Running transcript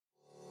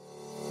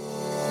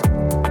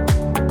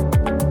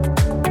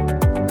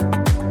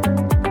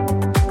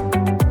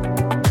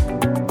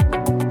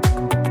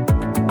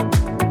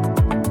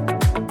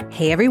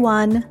Hey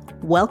everyone,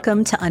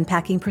 welcome to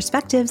Unpacking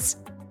Perspectives.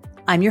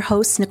 I'm your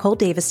host, Nicole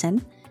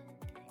Davison,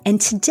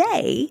 and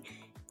today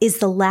is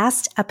the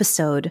last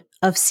episode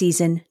of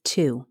season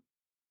 2.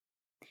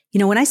 You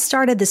know, when I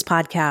started this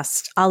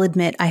podcast, I'll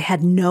admit I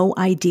had no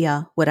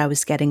idea what I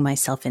was getting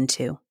myself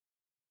into.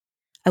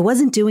 I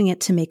wasn't doing it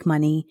to make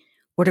money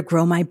or to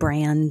grow my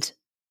brand.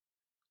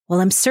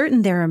 While I'm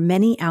certain there are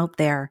many out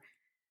there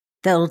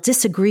that'll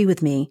disagree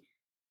with me,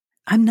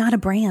 I'm not a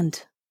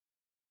brand.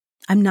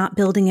 I'm not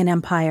building an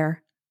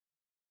empire.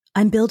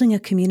 I'm building a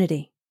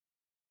community.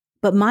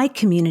 But my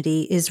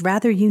community is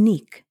rather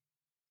unique.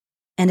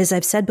 And as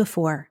I've said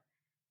before,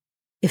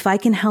 if I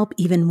can help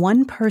even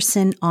one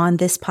person on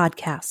this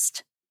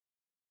podcast,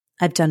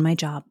 I've done my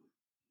job.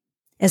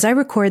 As I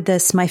record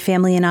this, my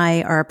family and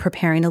I are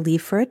preparing to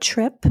leave for a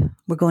trip.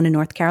 We're going to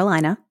North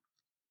Carolina,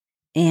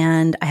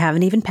 and I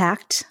haven't even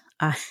packed.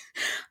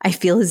 I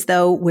feel as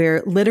though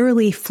we're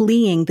literally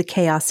fleeing the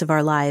chaos of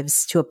our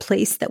lives to a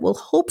place that will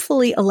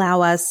hopefully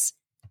allow us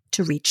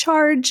to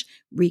recharge,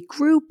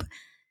 regroup,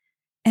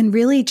 and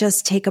really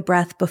just take a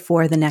breath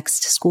before the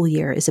next school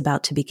year is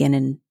about to begin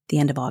in the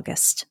end of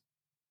August.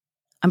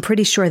 I'm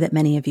pretty sure that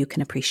many of you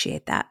can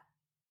appreciate that.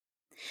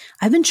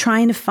 I've been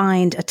trying to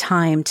find a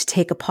time to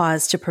take a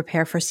pause to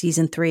prepare for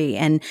season 3,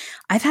 and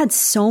I've had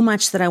so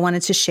much that I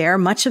wanted to share.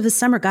 Much of the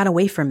summer got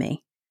away from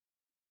me.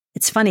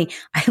 It's funny,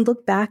 I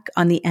look back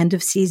on the end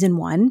of season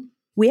 1.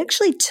 We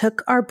actually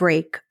took our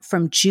break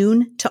from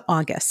June to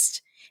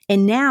August.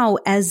 And now,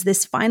 as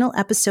this final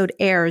episode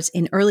airs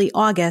in early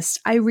August,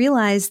 I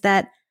realize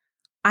that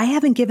I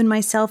haven't given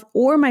myself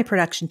or my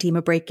production team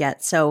a break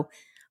yet. So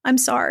I'm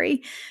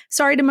sorry.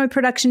 Sorry to my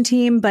production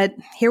team, but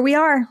here we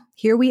are.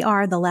 Here we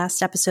are, the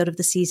last episode of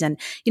the season.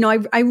 You know,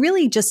 I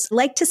really just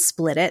like to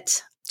split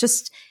it,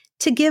 just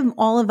to give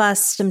all of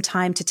us some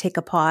time to take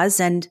a pause.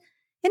 And,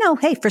 you know,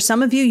 hey, for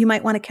some of you, you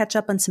might want to catch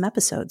up on some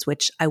episodes,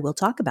 which I will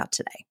talk about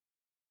today.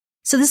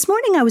 So this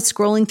morning I was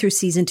scrolling through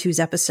season 2's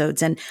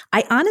episodes, and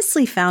I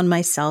honestly found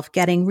myself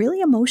getting really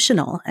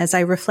emotional as I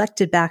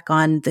reflected back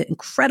on the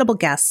incredible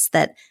guests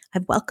that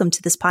I've welcomed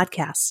to this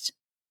podcast.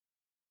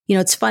 You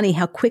know, it's funny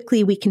how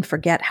quickly we can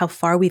forget how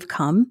far we've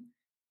come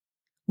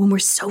when we're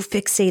so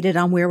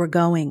fixated on where we're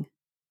going.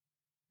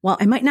 While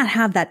I might not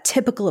have that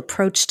typical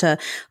approach to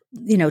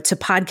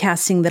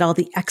podcasting that all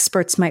the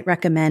experts might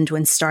recommend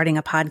when starting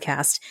a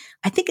podcast,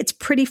 I think it's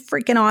pretty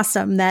freaking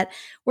awesome that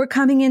we're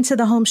coming into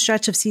the home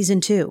stretch of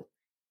season 2.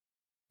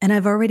 And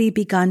I've already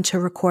begun to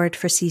record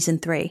for season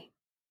 3.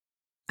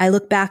 I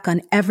look back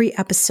on every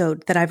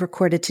episode that I've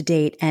recorded to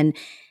date, and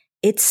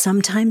it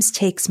sometimes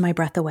takes my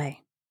breath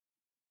away.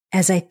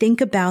 As I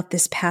think about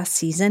this past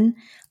season,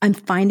 I'm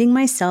finding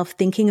myself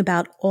thinking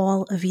about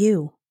all of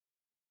you.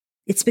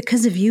 It's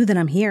because of you that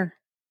I'm here.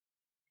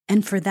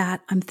 And for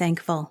that, I'm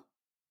thankful.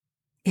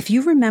 If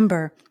you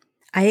remember,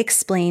 I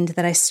explained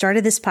that I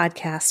started this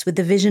podcast with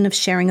the vision of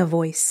sharing a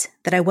voice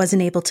that I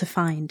wasn't able to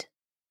find.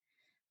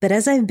 But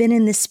as I've been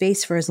in this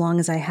space for as long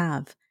as I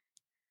have,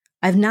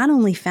 I've not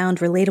only found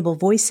relatable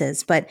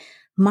voices, but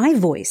my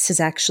voice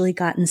has actually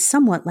gotten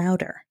somewhat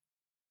louder,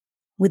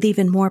 with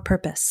even more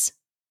purpose.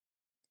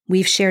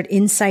 We've shared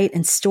insight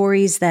and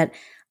stories that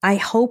I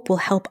hope will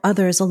help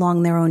others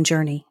along their own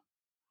journey.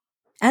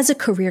 As a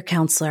career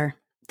counselor,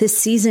 this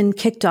season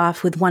kicked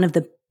off with one of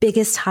the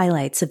biggest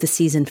highlights of the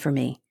season for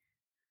me.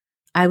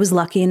 I was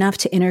lucky enough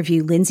to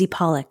interview Lindsay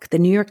Pollock, the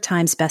New York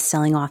Times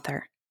bestselling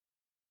author.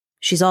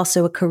 She's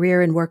also a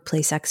career and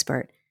workplace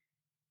expert.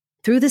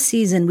 Through the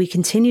season, we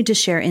continued to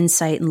share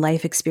insight and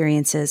life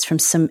experiences from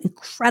some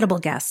incredible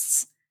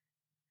guests.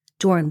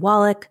 Doran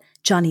Wallach,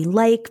 Johnny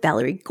Lake,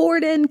 Valerie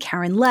Gordon,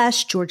 Karen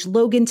Lesh, George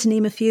Logan, to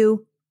name a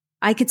few.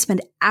 I could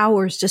spend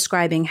hours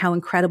describing how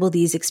incredible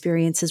these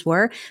experiences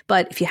were,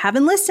 but if you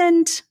haven't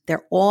listened,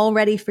 they're all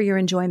ready for your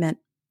enjoyment.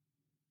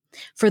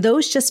 For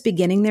those just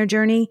beginning their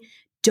journey,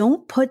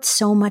 don't put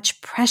so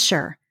much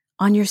pressure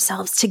on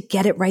yourselves to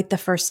get it right the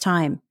first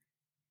time.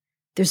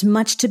 There's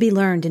much to be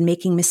learned in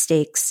making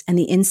mistakes, and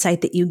the insight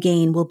that you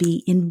gain will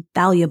be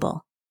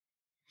invaluable.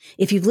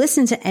 If you've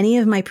listened to any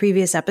of my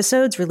previous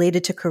episodes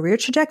related to career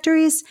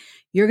trajectories,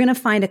 you're going to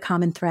find a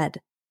common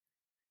thread.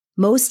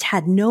 Most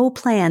had no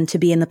plan to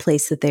be in the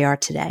place that they are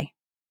today.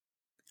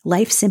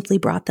 Life simply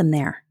brought them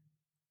there.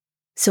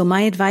 So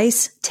my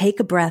advice,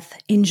 take a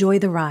breath, enjoy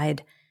the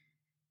ride.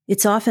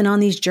 It's often on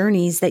these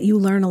journeys that you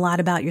learn a lot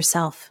about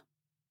yourself.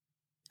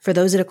 For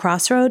those at a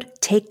crossroad,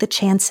 take the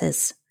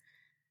chances.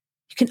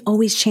 You can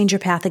always change your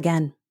path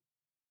again.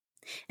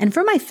 And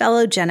for my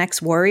fellow Gen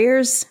X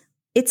warriors,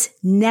 it's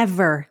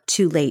never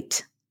too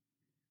late.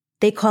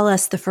 They call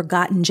us the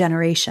forgotten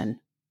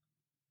generation.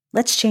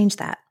 Let's change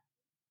that.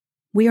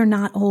 We are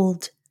not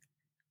old.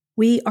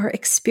 We are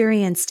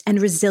experienced and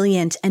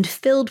resilient and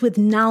filled with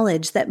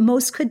knowledge that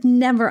most could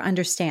never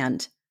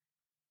understand.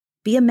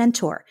 Be a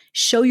mentor,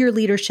 show your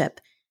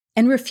leadership,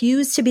 and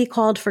refuse to be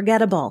called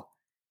forgettable.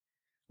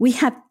 We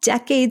have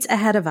decades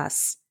ahead of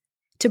us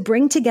to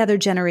bring together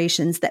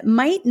generations that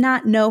might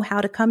not know how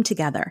to come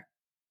together.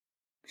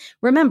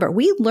 Remember,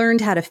 we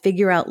learned how to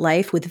figure out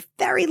life with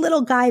very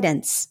little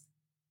guidance.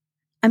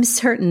 I'm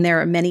certain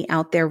there are many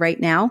out there right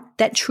now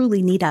that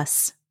truly need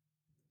us.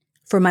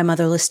 For my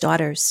motherless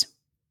daughters.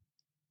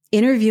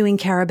 Interviewing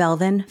Cara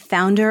Belvin,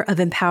 founder of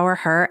Empower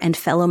Her and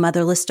fellow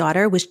motherless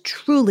daughter, was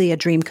truly a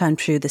dream come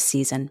true this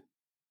season.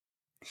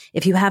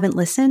 If you haven't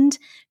listened,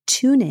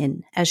 tune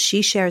in as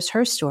she shares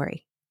her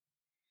story.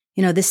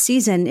 This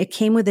season, it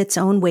came with its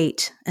own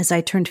weight as I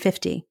turned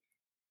 50,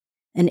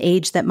 an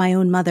age that my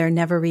own mother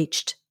never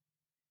reached.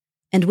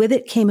 And with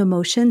it came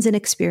emotions and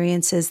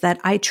experiences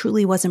that I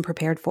truly wasn't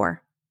prepared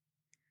for.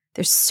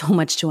 There's so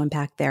much to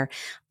unpack there.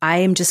 I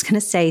am just going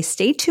to say,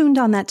 stay tuned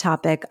on that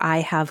topic.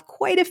 I have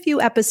quite a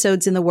few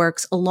episodes in the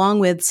works, along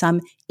with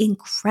some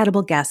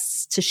incredible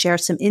guests to share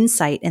some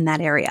insight in that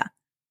area.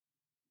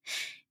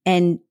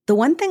 And the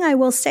one thing I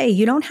will say,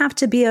 you don't have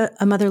to be a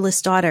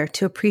motherless daughter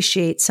to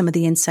appreciate some of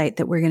the insight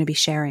that we're going to be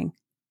sharing.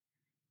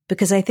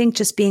 Because I think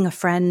just being a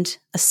friend,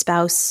 a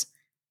spouse,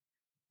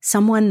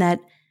 someone that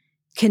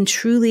can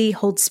truly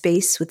hold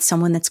space with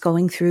someone that's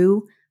going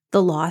through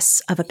the loss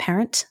of a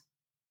parent,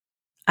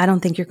 I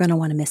don't think you're going to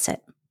want to miss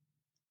it.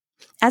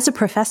 As a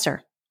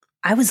professor,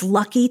 I was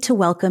lucky to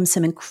welcome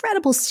some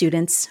incredible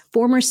students,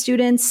 former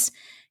students,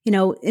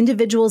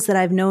 individuals that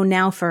I've known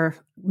now for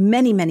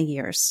many, many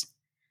years.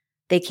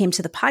 They came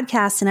to the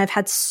podcast, and I've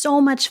had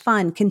so much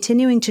fun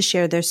continuing to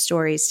share their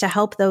stories to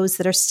help those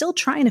that are still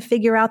trying to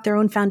figure out their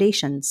own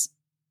foundations.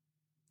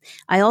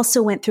 I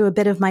also went through a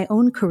bit of my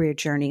own career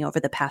journey over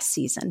the past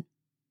season.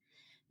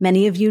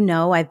 Many of you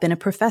know I've been a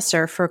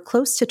professor for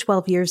close to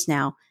 12 years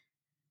now,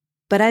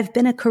 but I've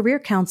been a career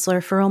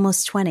counselor for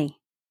almost 20.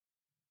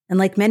 And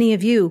like many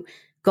of you,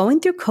 going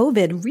through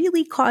COVID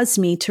really caused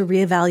me to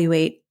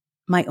reevaluate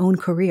my own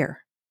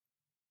career.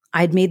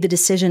 I'd made the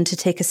decision to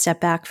take a step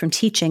back from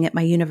teaching at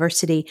my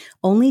university,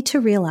 only to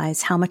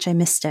realize how much I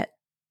missed it.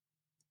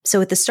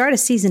 So at the start of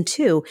season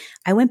 2,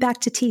 I went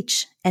back to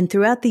teach, and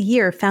throughout the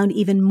year found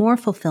even more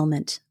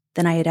fulfillment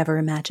than I had ever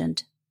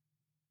imagined.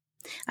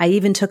 I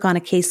even took on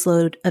a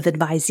caseload of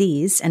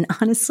advisees, and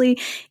honestly,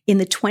 in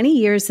the 20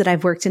 years that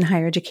I've worked in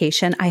higher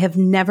education, I have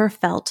never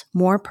felt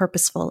more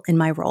purposeful in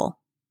my role.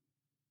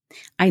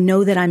 I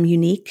know that I'm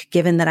unique,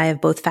 given that I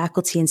have both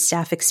faculty and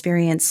staff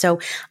experience, so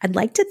I'd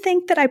like to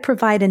think that I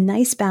provide a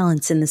nice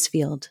balance in this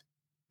field.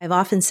 I've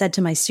often said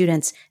to my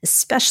students,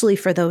 especially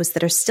for those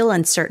that are still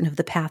uncertain of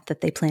the path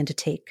that they plan to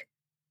take,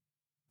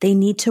 they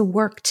need to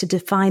work to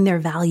define their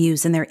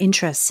values and their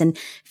interests and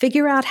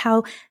figure out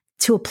how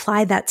to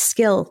apply that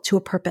skill to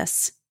a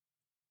purpose.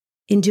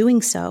 In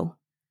doing so,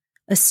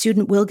 a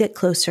student will get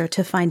closer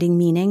to finding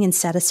meaning and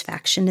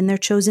satisfaction in their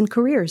chosen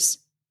careers.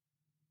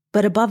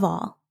 But above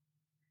all,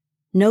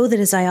 know that,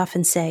 as I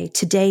often say,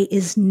 today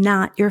is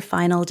not your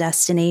final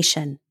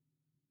destination.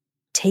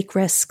 Take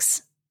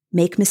risks,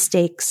 make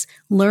mistakes,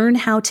 learn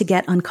how to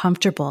get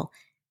uncomfortable,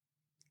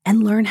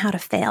 and learn how to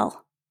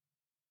fail.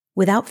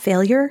 Without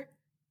failure,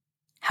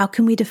 how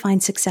can we define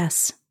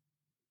success?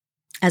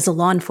 As a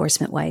law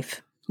enforcement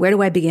wife, where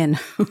do I begin?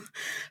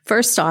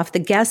 First off, the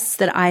guests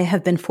that I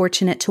have been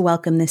fortunate to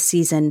welcome this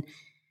season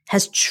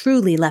has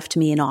truly left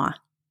me in awe.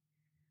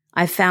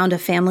 I've found a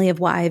family of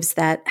wives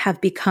that have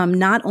become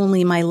not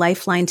only my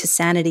lifeline to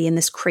sanity in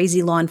this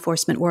crazy law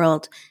enforcement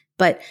world,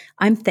 but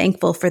I'm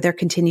thankful for their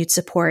continued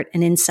support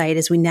and insight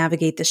as we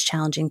navigate this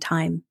challenging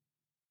time.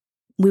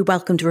 We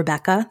welcomed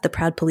Rebecca, the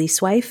proud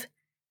police wife,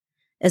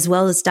 as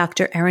well as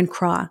Dr. Aaron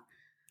Craw,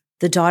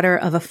 the daughter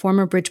of a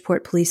former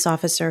Bridgeport police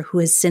officer who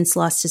has since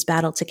lost his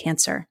battle to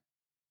cancer.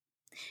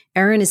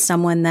 Aaron is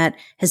someone that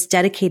has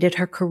dedicated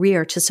her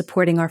career to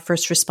supporting our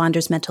first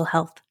responders' mental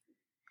health,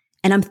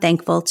 and I'm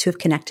thankful to have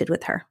connected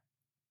with her.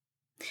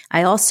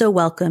 I also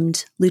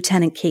welcomed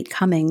Lieutenant Kate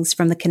Cummings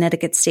from the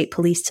Connecticut State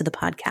Police to the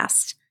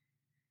podcast,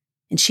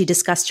 and she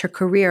discussed her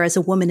career as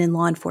a woman in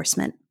law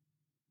enforcement.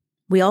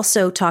 We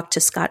also talked to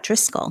Scott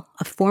Driscoll,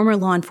 a former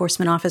law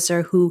enforcement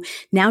officer who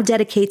now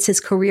dedicates his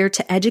career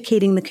to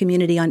educating the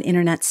community on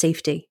internet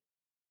safety.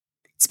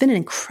 It's been an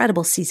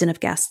incredible season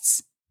of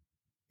guests,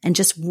 and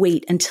just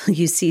wait until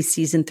you see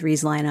season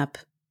 3's lineup.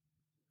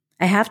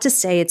 I have to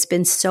say, it's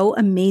been so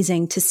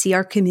amazing to see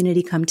our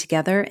community come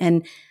together,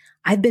 and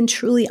I've been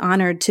truly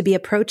honored to be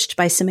approached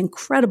by some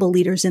incredible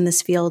leaders in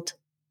this field.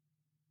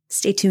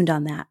 Stay tuned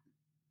on that.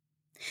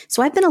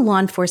 So I've been a law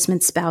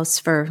enforcement spouse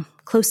for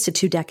close to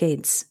 2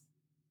 decades.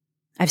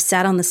 I've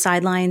sat on the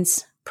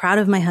sidelines, proud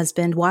of my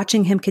husband,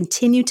 watching him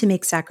continue to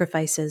make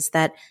sacrifices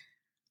that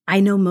I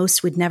know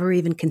most would never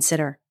even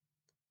consider.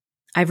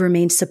 I've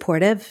remained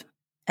supportive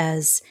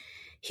as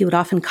he would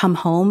often come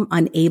home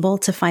unable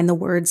to find the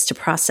words to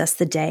process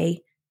the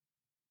day.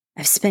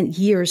 I've spent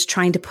years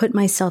trying to put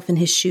myself in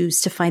his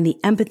shoes to find the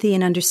empathy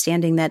and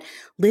understanding that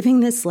living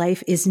this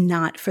life is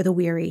not for the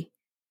weary.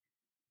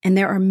 And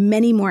there are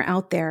many more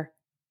out there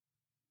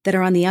that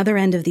are on the other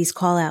end of these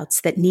call-outs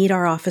that need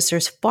our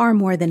officers far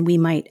more than we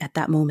might at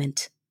that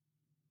moment.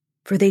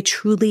 For they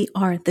truly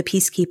are the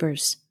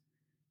peacekeepers,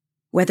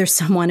 whether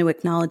some want to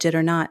acknowledge it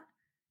or not.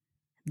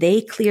 They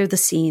clear the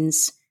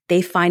scenes,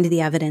 they find the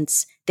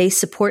evidence, they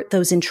support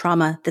those in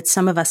trauma that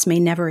some of us may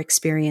never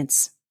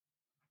experience.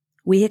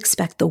 We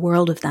expect the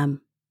world of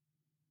them.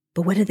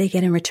 But what do they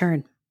get in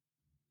return?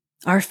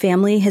 Our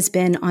family has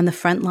been on the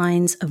front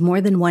lines of more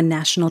than one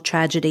national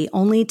tragedy,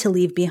 only to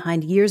leave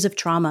behind years of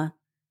trauma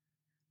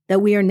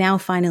that we are now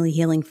finally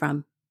healing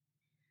from.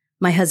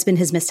 My husband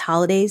has missed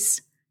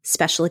holidays,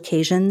 special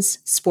occasions,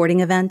 sporting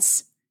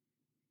events,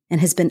 and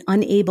has been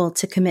unable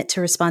to commit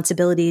to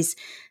responsibilities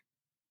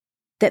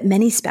that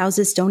many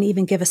spouses don't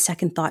even give a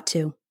second thought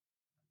to.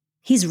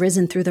 He's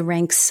risen through the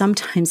ranks,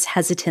 sometimes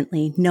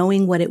hesitantly,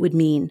 knowing what it would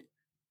mean.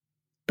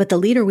 But the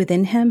leader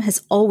within him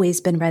has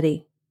always been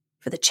ready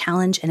for the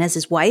challenge, and as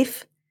his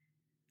wife,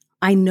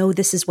 I know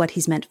this is what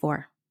he's meant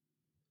for.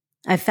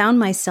 I've found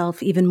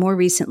myself even more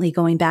recently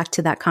going back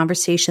to that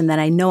conversation that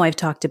I know I've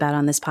talked about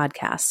on this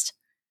podcast.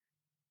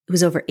 It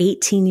was over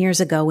 18 years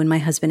ago when my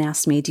husband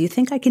asked me, "Do you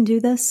think I can do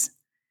this?"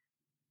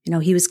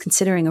 He was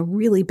considering a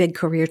really big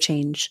career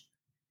change.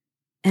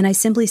 And I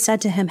simply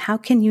said to him, "How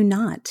can you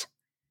not?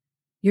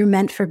 You're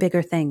meant for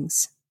bigger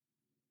things."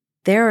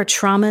 There are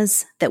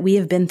traumas that we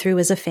have been through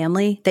as a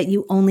family that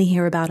you only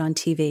hear about on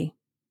TV.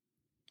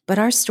 But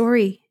our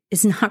story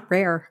is not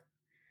rare.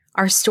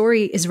 Our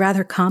story is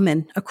rather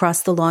common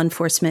across the law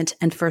enforcement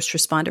and first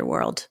responder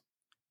world.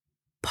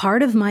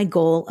 Part of my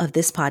goal of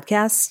this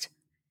podcast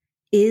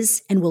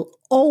is and will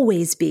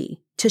always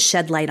be to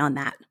shed light on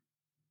that.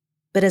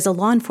 But as a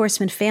law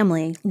enforcement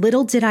family,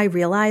 little did I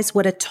realize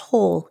what a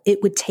toll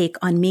it would take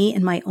on me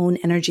and my own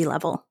energy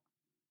level.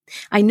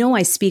 I know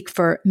I speak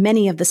for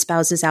many of the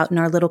spouses out in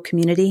our little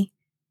community.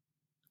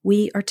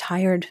 We are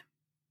tired.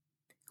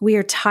 We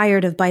are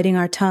tired of biting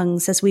our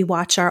tongues as we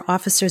watch our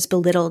officers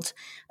belittled,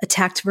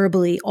 attacked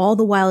verbally, all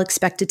the while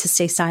expected to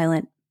stay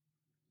silent.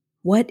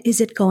 What is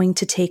it going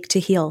to take to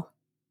heal?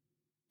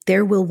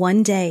 There will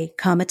one day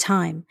come a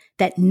time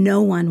that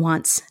no one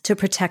wants to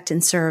protect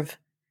and serve.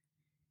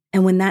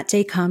 And when that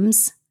day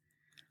comes,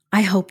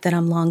 I hope that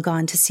I'm long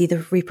gone to see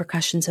the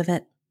repercussions of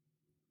it.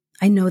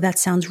 I know that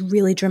sounds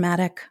really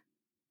dramatic,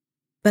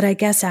 but I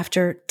guess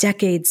after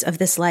decades of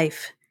this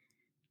life,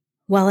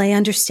 while I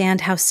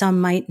understand how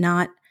some might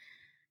not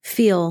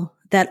feel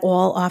that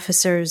all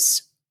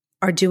officers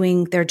are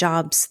doing their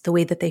jobs the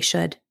way that they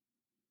should,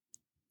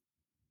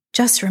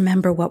 just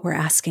remember what we're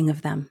asking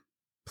of them,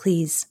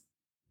 please.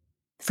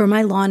 For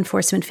my law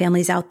enforcement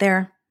families out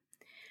there,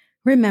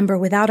 remember,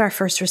 without our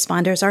first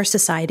responders, our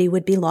society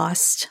would be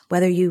lost.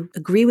 Whether you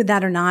agree with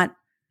that or not,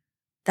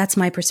 that's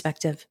my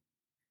perspective.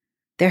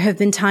 There have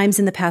been times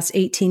in the past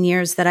 18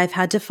 years that I've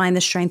had to find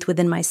the strength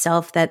within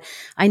myself that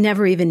I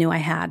never even knew I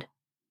had.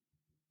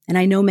 And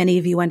I know many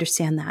of you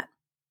understand that.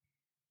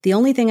 The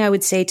only thing I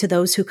would say to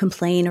those who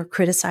complain or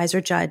criticize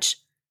or judge,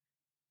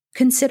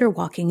 consider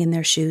walking in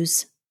their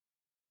shoes.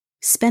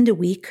 Spend a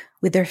week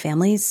with their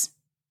families.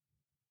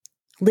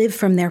 Live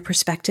from their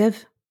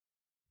perspective.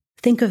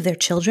 Think of their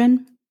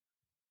children,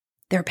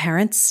 their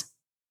parents,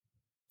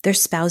 their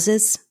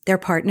spouses, their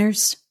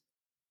partners,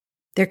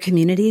 their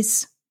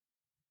communities.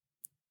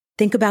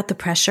 Think about the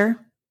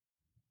pressure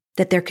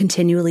that they're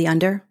continually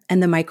under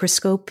and the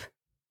microscope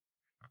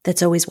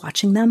that's always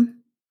watching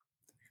them.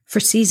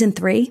 For season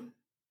 3,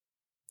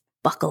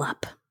 buckle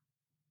up.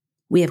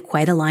 We have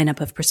quite a lineup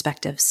of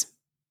perspectives.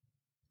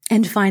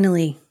 And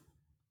finally,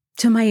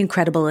 to my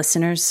incredible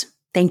listeners,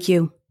 thank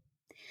you.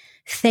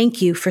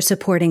 Thank you for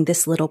supporting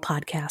this little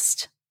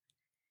podcast.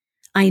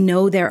 I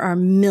know there are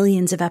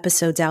millions of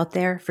episodes out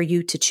there for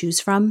you to choose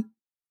from.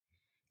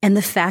 And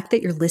the fact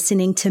that you're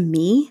listening to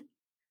me,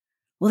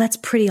 well, that's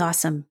pretty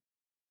awesome.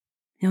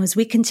 As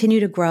we continue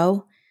to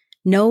grow,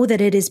 know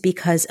that it is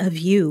because of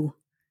you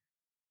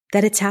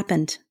that it's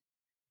happened.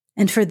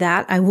 And for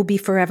that, I will be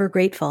forever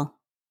grateful.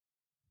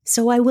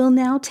 So I will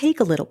now take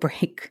a little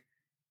break.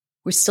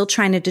 We're still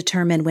trying to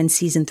determine when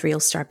season 3 will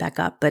start back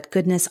up, but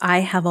goodness, I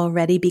have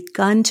already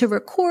begun to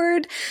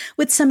record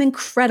with some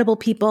incredible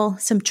people,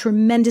 some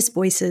tremendous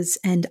voices,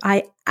 and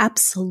I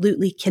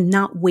absolutely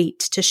cannot wait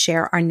to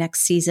share our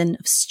next season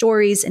of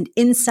stories and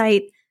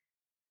insight,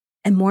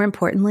 and more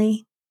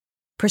importantly,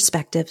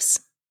 perspectives.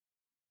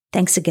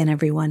 Thanks again,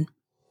 everyone.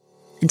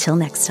 Until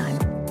next time.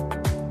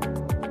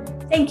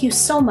 Thank you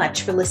so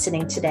much for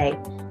listening today.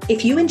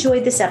 If you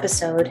enjoyed this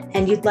episode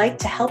and you'd like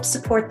to help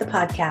support the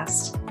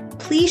podcast,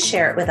 please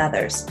share it with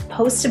others,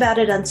 post about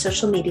it on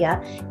social media,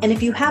 and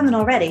if you haven't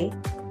already,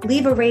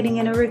 leave a rating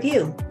and a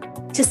review.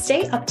 To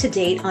stay up to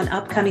date on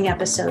upcoming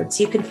episodes,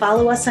 you can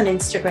follow us on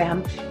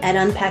Instagram at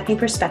Unpacking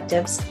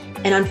Perspectives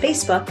and on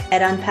Facebook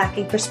at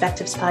Unpacking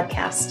Perspectives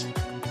Podcast.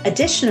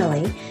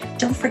 Additionally,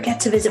 don't forget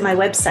to visit my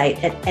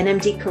website at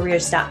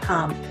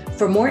nmdcareers.com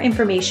for more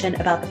information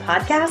about the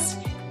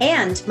podcast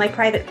and my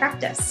private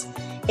practice.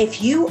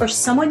 If you or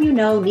someone you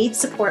know needs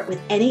support with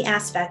any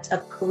aspect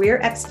of career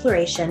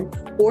exploration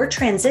or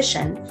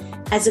transition,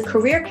 as a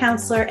career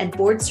counselor and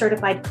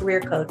board-certified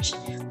career coach,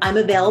 I'm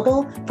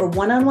available for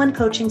one-on-one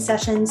coaching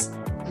sessions,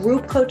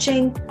 group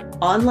coaching,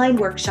 online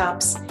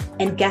workshops,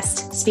 and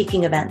guest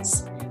speaking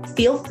events.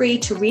 Feel free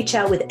to reach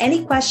out with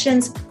any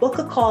questions, book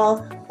a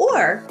call,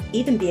 or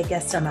even be a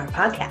guest on our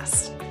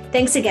podcast.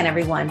 Thanks again,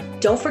 everyone.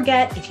 Don't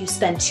forget, if you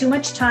spend too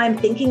much time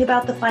thinking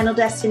about the final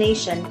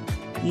destination,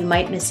 you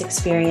might miss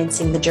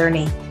experiencing the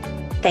journey.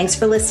 Thanks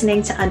for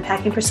listening to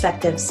Unpacking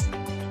Perspectives.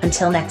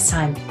 Until next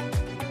time.